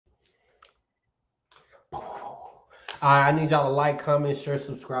I need y'all to like, comment, share,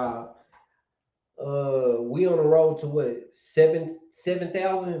 subscribe. We on the road to what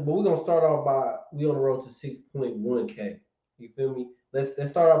 7,000, but we're gonna start off by we on the road to 6.1K. You feel me? Let's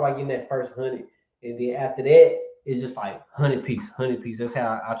start off by getting that first 100, and then after that it's just like 100 piece. That's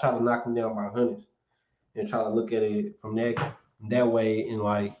how I try to knock them down by hundreds and try to look at it from that way and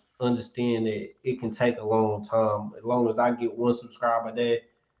like understand that it can take a long time. As long as I get one subscriber there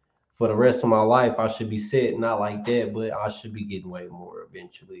for the rest of my life, I should be set. Not like that, but I should be getting way more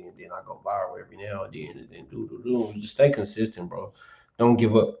eventually. And then I go viral every now and then, and then do. Just stay consistent, bro. Don't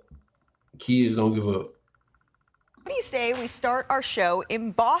give up. Kids don't give up. What do you say we start our show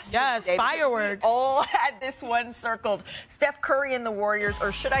in Boston? Yes, today? fireworks. We all had this one circled. Steph Curry and the Warriors,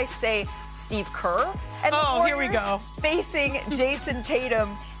 or should I say Steve Kerr and the Warriors, here we go. facing Jason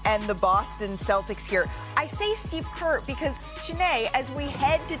Tatum and the Boston Celtics here. I say Steve Kerr because, Janae, as we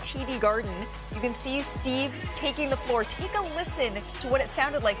head to TD Garden, you can see Steve taking the floor. Take a listen to what it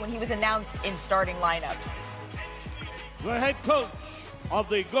sounded like when he was announced in starting lineups. The head coach of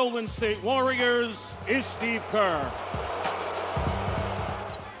the Golden State Warriors is Steve Kerr.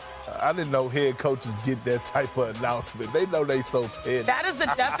 I didn't know head coaches get that type of announcement. They know they so petty. That is the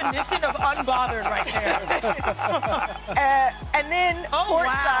definition of unbothered right there. And then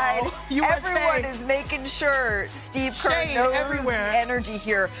courtside, wow. USA. everyone is making sure Steve Kerr Shade knows everywhere. the energy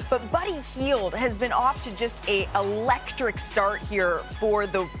here. But Buddy Hield has been off to just a electric start here for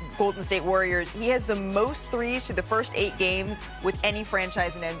the Golden State Warriors. He has the most threes through the first 8 games with any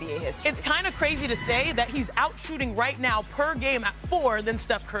franchise in NBA history. It's kind of crazy to say that he's out shooting right now per game at 4 than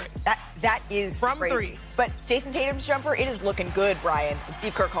Steph Curry. That is From crazy. 3. But Jason Tatum's jumper, it is looking good, Brian. And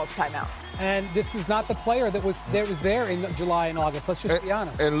Steve Kerr calls timeout. And this is not the player that was there in July and August. Let's just be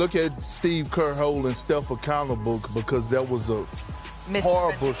honest. And look at Steve Kerr holding Steph accountable because that was a Missed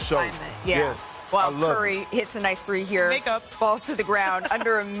horrible defensive show. assignment. Yeah. Yes. Well, I love Curry hits a nice 3 here. Makeup. Falls to the ground.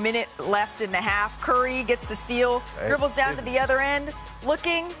 Under a minute left in the half. Curry gets the steal, dribbles down to the other end,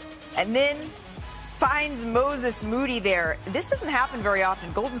 looking, and then finds Moses Moody there. This doesn't happen very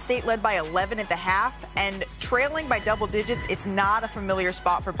often. Golden State led by 11 at the half and trailing by double digits. It's not a familiar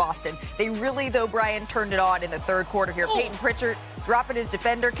spot for Boston. They really, though, Brian, turned it on in the third quarter here. Peyton Pritchard dropping his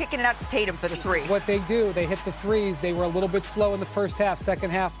defender, kicking it out to Tatum for the 3. What they do, they hit the threes. They were a little bit slow in the first half. Second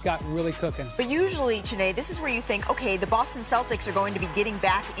half got really cooking. But usually, Janae, this is where you think, okay, the Boston Celtics are going to be getting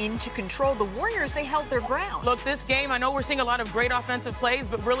back into control. The Warriors, they held their ground. Look, this game, I know we're seeing a lot of great offensive plays,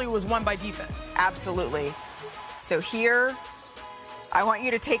 but really it was won by defense. Absolutely. So here, I want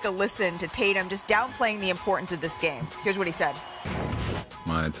you to take a listen to Tatum just downplaying the importance of this game. Here's what he said.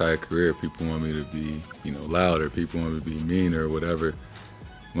 My entire career, people want me to be, louder. People want me to be meaner or whatever.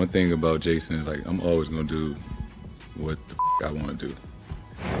 One thing about Jason is, like, I'm always going to do what the I want to do.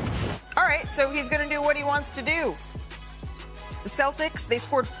 All right, so he's going to do what he wants to do. The Celtics, they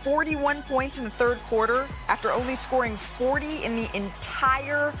scored 41 points in the third quarter after only scoring 40 in the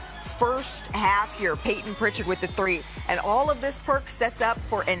entire first half here. Peyton Pritchard with the 3. And all of this, Perk, sets up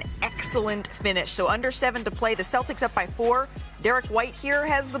for an excellent finish. So under 7 to play, the Celtics up by 4. Derek White here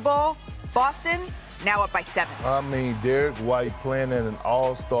has the ball. Boston now up by 7. I mean, Derek White playing at an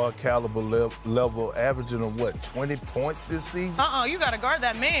all-star caliber level, averaging 20 points this season? You got to guard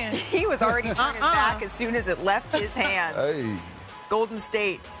that man. He was already turning his back as soon as it left his hand. Hey. Golden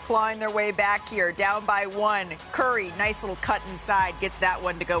State clawing their way back here, down by 1. Curry, nice little cut inside, gets that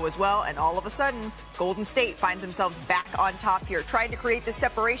one to go as well. And all of a sudden, Golden State finds themselves back on top here, trying to create this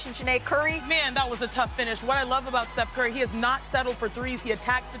separation. Janae, Curry. Man, that was a tough finish. What I love about Steph Curry, he has not settled for threes. He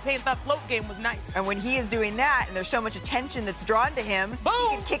attacks the paint. That float game was nice. And when he is doing that, and there's so much attention that's drawn to him,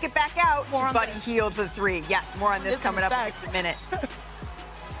 boom, he can kick it back out more to Buddy Hield for the 3. Yes, more on this coming up in just a minute.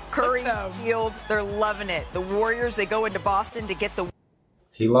 Curry, Hield, they're loving it. The Warriors, they go into Boston to get the...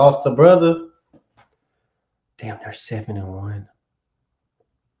 He lost a brother. Damn, they're 7-1.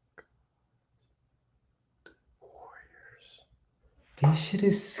 Warriors. This shit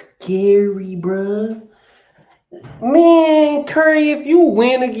is scary, bruh. Man, Curry, if you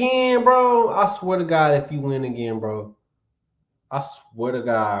win again, bro, I swear to God, if you win again, bro. I swear to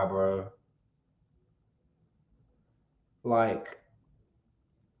God, bro. Like,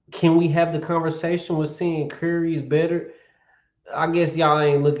 can we have the conversation with saying Curry's better? I guess y'all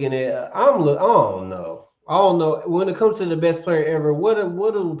ain't looking at. I don't know. I don't know. When it comes to the best player ever, what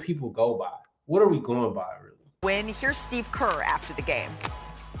do people go by? What are we going by, really? When here's Steve Kerr after the game.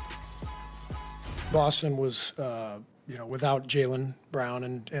 Boston was, without Jaylen Brown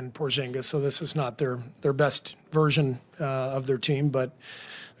and Porzingis, so this is not their best version of their team, but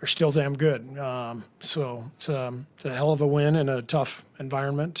they're still damn good. So it's a hell of a win in a tough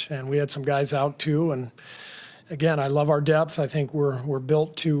environment, and we had some guys out too, and again, I love our depth. I think we're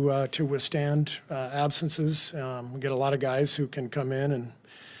built to withstand absences. We get a lot of guys who can come in and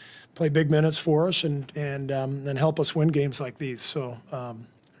play big minutes for us and help us win games like these. So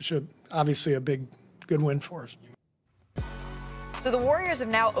it's obviously a good win for us. So the Warriors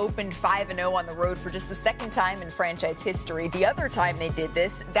have now opened 5-0 on the road for just the second time in franchise history. The other time they did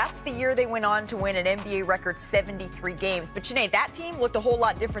this, that's the year they went on to win an NBA record 73 games. But Sinead, that team looked a whole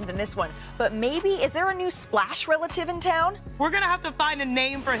lot different than this one. But maybe, is there a new Splash relative in town? We're going to have to find a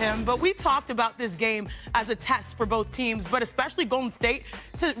name for him, but we talked about this game as a test for both teams, but especially Golden State,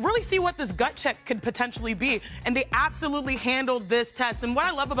 to really see what this gut check could potentially be. And they absolutely handled this test. And what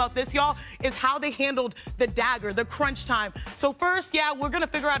I love about this, y'all, is how they handled the dagger, the crunch time. So first, yeah, we're going to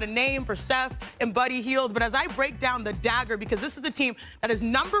figure out a name for Steph and Buddy Hield, but as I break down the dagger, because this is a team that is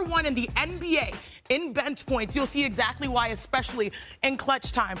 #1 in the NBA in bench points, you'll see exactly why, especially in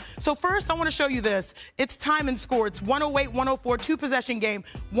clutch time. So first, I want to show you this. It's time and score. It's 108-104, two-possession game,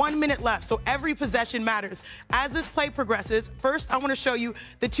 1 minute left, so every possession matters. As this play progresses, first, I want to show you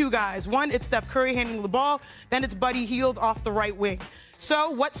the two guys. One, it's Steph Curry handling the ball, then it's Buddy Hield off the right wing.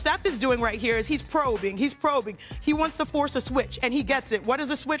 So what Steph is doing right here is he's probing. He wants to force a switch, and he gets it. What is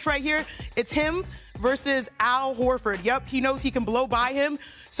a switch right here? It's him versus Al Horford. Yep, he knows he can blow by him.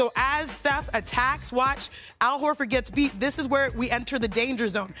 So as Steph attacks, watch, Al Horford gets beat. This is where we enter the danger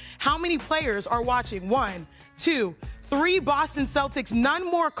zone. How many players are watching? 1, 2, 3 Boston Celtics, none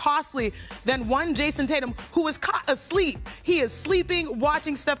more costly than one Jason Tatum, who is caught asleep. He is sleeping,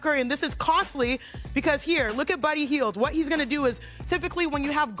 watching Steph Curry, and this is costly because here, look at Buddy Hield. What he's going to do is, typically when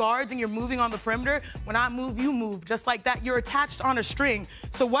you have guards and you're moving on the perimeter, when I move, you move, just like that. You're attached on a string.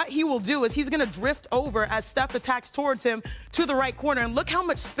 So what he will do is he's going to drift over as Steph attacks towards him to the right corner, and look how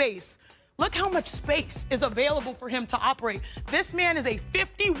much space is available for him to operate. This man is a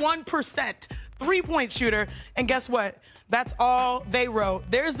 51% three-point shooter, and guess what? That's all they wrote.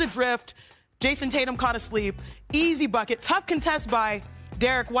 There's the drift. Jason Tatum caught asleep. Easy bucket. Tough contest by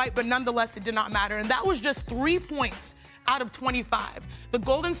Derek White, but nonetheless, it did not matter. And that was just 3 points out of 25. The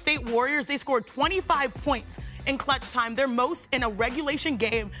Golden State Warriors, they scored 25 points in clutch time, their most in a regulation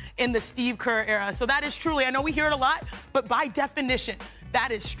game in the Steve Kerr era. So that is truly, I know we hear it a lot, but by definition,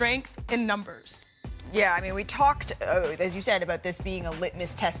 that is strength in numbers. Yeah, I mean, we talked, as you said, about this being a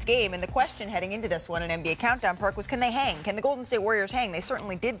litmus test game, and the question heading into this one in NBA Countdown, Perk, was can they hang? Can the Golden State Warriors hang? They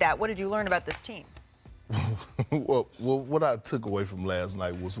certainly did that. What did you learn about this team? Well, what I took away from last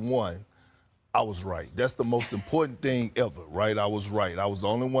night was, one, I was right. That's the most important thing ever, right? I was right. I was the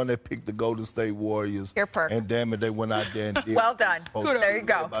only one that picked the Golden State Warriors. Here, Perk. And damn it, they went out there and did. Well done. There you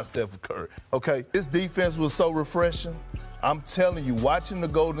go. By Steph Curry. Okay, this defense was so refreshing. I'm telling you, watching the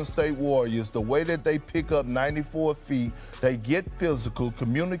Golden State Warriors, the way that they pick up 94 feet, they get physical,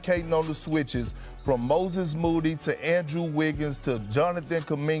 communicating on the switches, from Moses Moody to Andrew Wiggins to Jonathan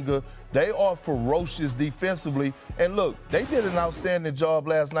Kuminga, they are ferocious defensively. And look, they did an outstanding job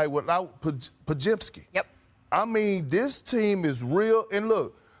last night without Podziemski. Yep. I mean, this team is real. And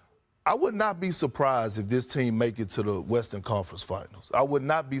look, I would not be surprised if this team make it to the Western Conference Finals. I would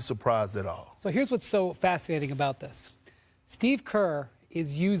not be surprised at all. So here's what's so fascinating about this. Steve Kerr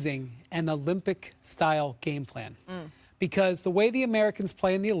is using an Olympic-style game plan because the way the Americans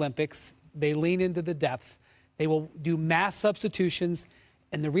play in the Olympics, they lean into the depth. They will do mass substitutions,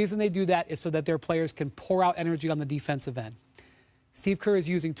 and the reason they do that is so that their players can pour out energy on the defensive end. Steve Kerr is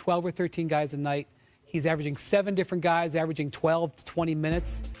using 12 or 13 guys a night. He's averaging 7 different guys, averaging 12 to 20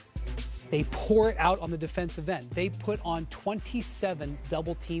 minutes. They pour it out on the defensive end. They put on 27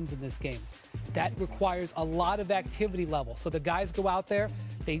 double teams in this game. That requires a lot of activity level. So the guys go out there,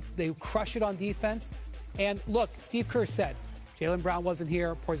 they crush it on defense. And look, Steve Kerr said, Jaylen Brown wasn't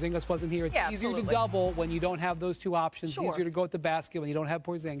here, Porzingis wasn't here. It's easier to double when you don't have those two options. It's easier to go at the basket when you don't have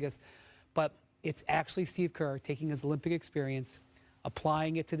Porzingis. But it's actually Steve Kerr taking his Olympic experience,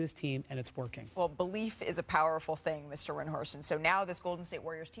 applying it to this team, and it's working. Well, belief is a powerful thing, Mr. Windhorst. And so now this Golden State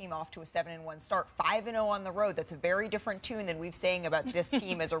Warriors team off to a 7-1 start, 5-0 on the road. That's a very different tune than we've saying about this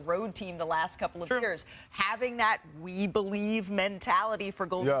team as a road team the last couple of years. Having that we believe mentality for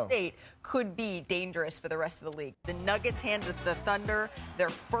Golden State could be dangerous for the rest of the league. The Nuggets handed the Thunder their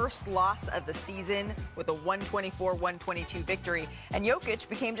first loss of the season with a 124-122 victory. And Jokic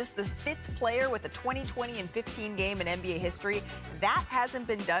became just the 5th player with a 20-20 and 15 game in NBA history. That hasn't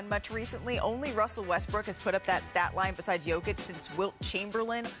been done much recently. Only Russell Westbrook has put up that stat line besides Jokic since Wilt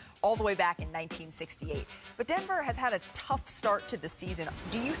Chamberlain all the way back in 1968. But Denver has had a tough start to the season.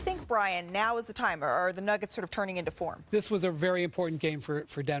 Do you think, Brian, now is the time, or are the Nuggets sort of turning into form? This was a very important game for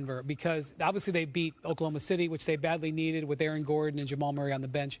Denver because obviously they beat Oklahoma City, which they badly needed with Aaron Gordon and Jamal Murray on the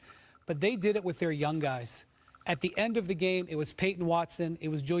bench. But they did it with their young guys. At the end of the game, it was Peyton Watson, it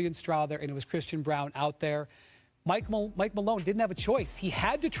was Julian Strawther, and it was Christian Brown out there. Mike Malone didn't have a choice. He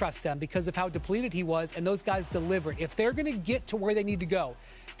had to trust them because of how depleted he was, and those guys delivered. If they're going to get to where they need to go,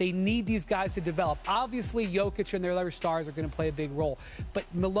 they need these guys to develop. Obviously, Jokic and their other stars are going to play a big role, but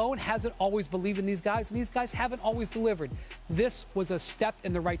Malone hasn't always believed in these guys, and these guys haven't always delivered. This was a step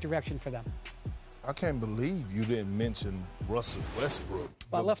in the right direction for them. I can't believe you didn't mention Russell Westbrook.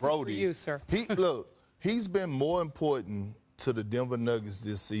 Well, I left Brody. it for you, sir. Look, he's been more important to the Denver Nuggets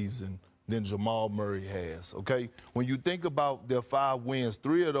this season than Jamal Murray has, okay? When you think about their 5 wins,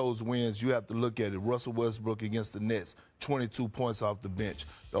 3 of those wins, you have to look at it. Russell Westbrook against the Nets, 22 points off the bench.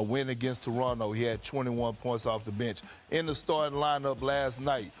 A win against Toronto, he had 21 points off the bench. In the starting lineup last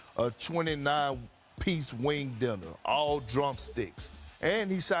night, a 29-piece wing dinner, all drumsticks.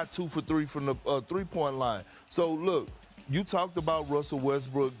 And he shot 2 for 3 from the 3-point line. So, look, you talked about Russell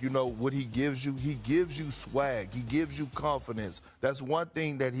Westbrook, you know, what he gives you. He gives you swag. He gives you confidence. That's one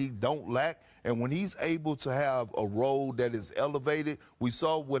thing that he don't lack. And when he's able to have a role that is elevated, we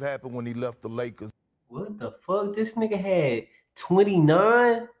saw what happened when he left the Lakers. What the fuck? This nigga had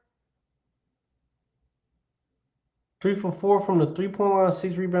 29? 3 from 4 from the 3-point line,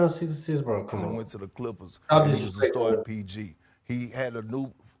 6 rebounds, 6 assists, bro. Come on. Went to the Clippers. I'll And he just was the say starting that. PG. He had a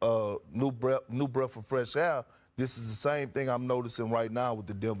new breath of fresh air. This is the same thing I'm noticing right now with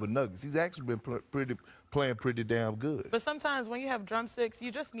the Denver Nuggets. He's actually been playing pretty damn good. But sometimes when you have drumsticks,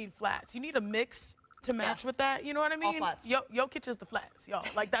 you just need flats. You need a mix to match with that. You know what I mean? flats. Jokic is the flats, y'all.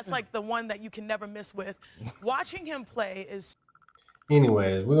 Like, that's like the one that you can never miss with. Watching him play is...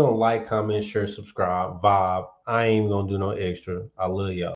 Anyways, we're going to like, comment, share, subscribe, vibe. I ain't even going to do no extra. I love y'all.